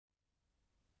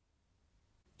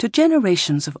To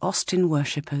generations of Austen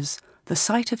worshippers, the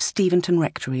site of Steventon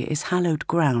Rectory is hallowed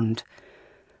ground.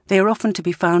 They are often to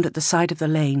be found at the side of the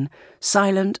lane,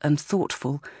 silent and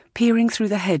thoughtful, peering through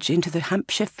the hedge into the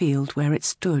Hampshire field where it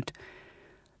stood.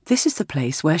 This is the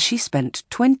place where she spent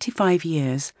 25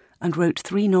 years and wrote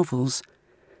 3 novels.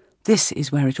 This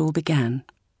is where it all began.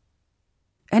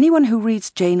 Anyone who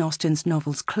reads Jane Austen's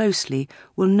novels closely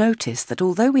will notice that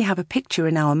although we have a picture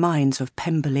in our minds of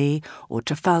Pemberley or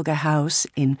Trafalgar House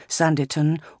in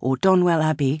Sanditon or Donwell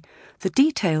Abbey, the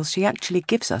details she actually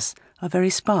gives us are very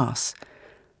sparse.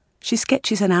 She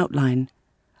sketches an outline.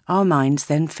 Our minds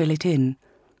then fill it in.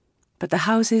 But the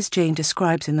houses Jane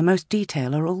describes in the most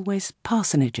detail are always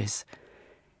parsonages.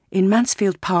 In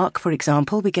Mansfield Park, for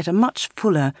example, we get a much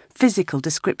fuller physical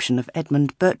description of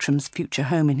Edmund Bertram's future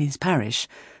home in his parish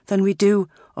than we do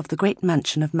of the great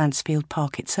mansion of Mansfield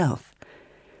Park itself.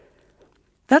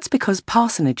 That's because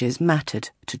parsonages mattered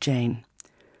to Jane.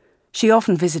 She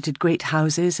often visited great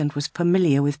houses and was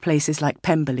familiar with places like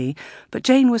Pemberley, but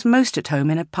Jane was most at home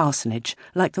in a parsonage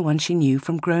like the one she knew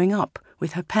from growing up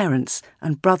with her parents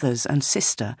and brothers and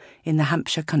sister in the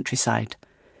Hampshire countryside.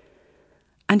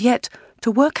 And yet, to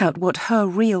work out what her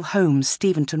real home,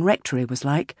 Steventon Rectory, was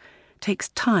like, takes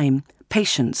time,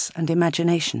 patience and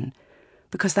imagination,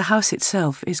 because the house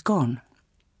itself is gone.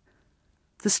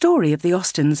 The story of the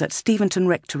Austens at Steventon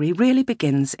Rectory really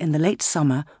begins in the late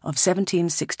summer of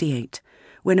 1768,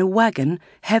 when a wagon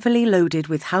heavily loaded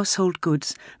with household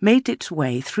goods made its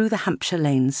way through the Hampshire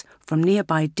lanes from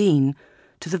nearby Deane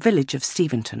to the village of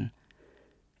Steventon.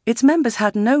 Its members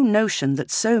had no notion that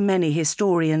so many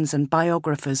historians and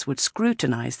biographers would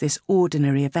scrutinise this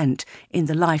ordinary event in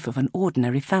the life of an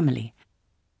ordinary family.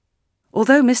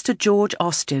 Although Mr. George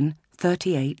Austen,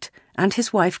 38, and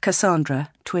his wife Cassandra,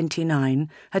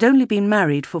 29, had only been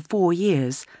married for 4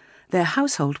 years, their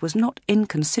household was not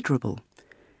inconsiderable.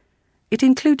 It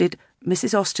included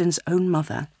Mrs. Austen's own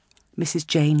mother, Mrs.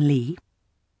 Jane Lee,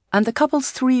 and the couple's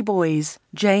 3 boys,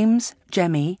 James,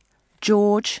 Jemmy,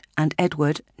 George and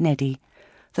Edward, Neddy,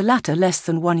 the latter less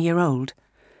than 1 year old.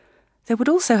 There would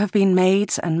also have been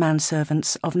maids and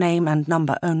manservants of name and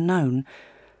number unknown.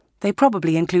 They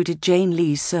probably included Jane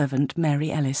Lee's servant,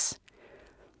 Mary Ellis.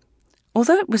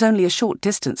 Although it was only a short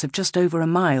distance of just over a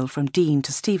mile from Deane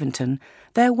to Steventon,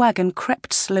 their wagon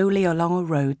crept slowly along a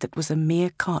road that was a mere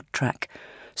cart track,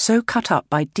 so cut up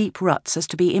by deep ruts as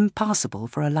to be impassable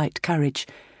for a light carriage.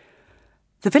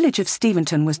 The village of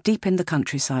Steventon was deep in the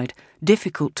countryside,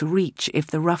 difficult to reach if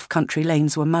the rough country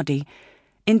lanes were muddy.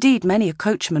 Indeed, many a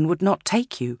coachman would not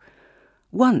take you.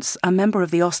 Once, a member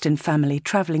of the Austen family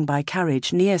travelling by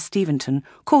carriage near Steventon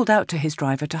called out to his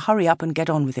driver to hurry up and get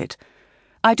on with it.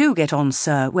 "I do get on,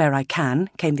 sir, where I can,"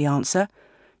 came the answer.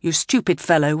 "You stupid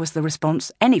fellow," was the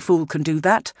response. "Any fool can do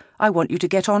that. I want you to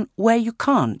get on where you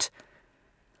can't."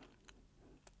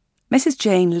 Mrs.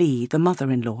 Jane Lee, the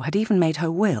mother-in-law, had even made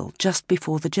her will just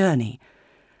before the journey.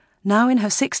 Now in her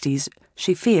 60s,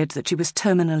 she feared that she was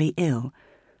terminally ill.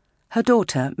 Her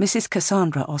daughter, Mrs.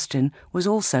 Cassandra Austen, was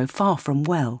also far from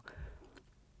well.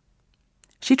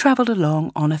 She travelled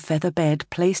along on a feather bed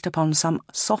placed upon some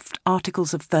soft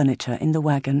articles of furniture in the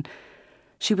wagon.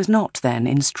 She was not then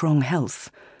in strong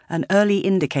health, an early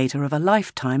indicator of a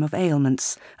lifetime of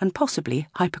ailments and possibly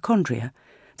hypochondria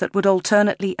that would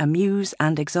alternately amuse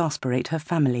and exasperate her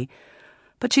family.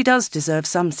 But she does deserve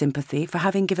some sympathy for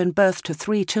having given birth to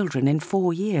 3 children in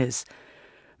 4 years.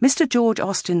 Mr. George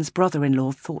Austen's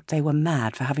brother-in-law thought they were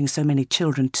mad for having so many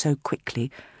children so quickly.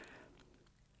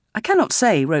 "I cannot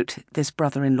say," wrote this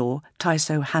brother-in-law,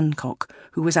 Tyso Hancock,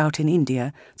 who was out in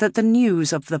India, "that the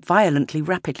news of the violently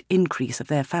rapid increase of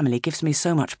their family gives me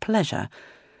so much pleasure.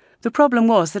 The problem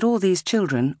was that all these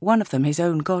children, one of them his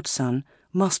own godson,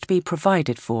 must be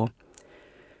provided for."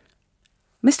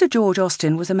 Mr. George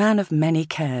Austen was a man of many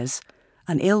cares: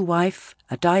 an ill wife,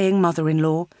 a dying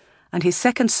mother-in-law, and his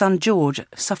second son George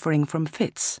suffering from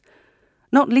fits.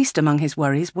 Not least among his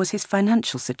worries was his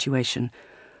financial situation.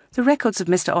 The records of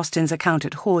Mr. Austen's account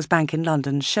at Hawes Bank in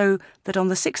London show that on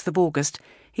the 6th of August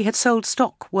he had sold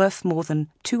stock worth more than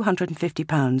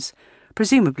 £250,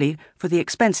 presumably for the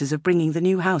expenses of bringing the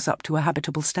new house up to a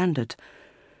habitable standard.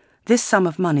 This sum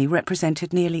of money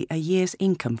represented nearly a year's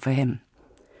income for him.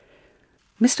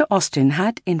 Mr. Austen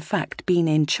had, in fact, been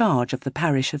in charge of the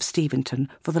parish of Steventon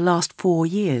for the last 4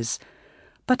 years,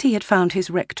 but he had found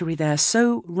his rectory there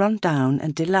so run down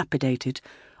and dilapidated,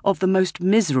 of the most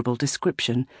miserable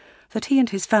description, that he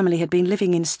and his family had been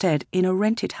living instead in a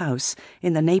rented house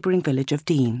in the neighbouring village of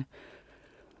Deane.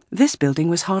 This building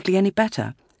was hardly any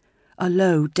better. A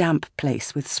low, damp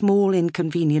place with small,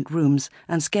 inconvenient rooms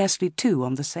and scarcely 2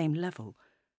 on the same level.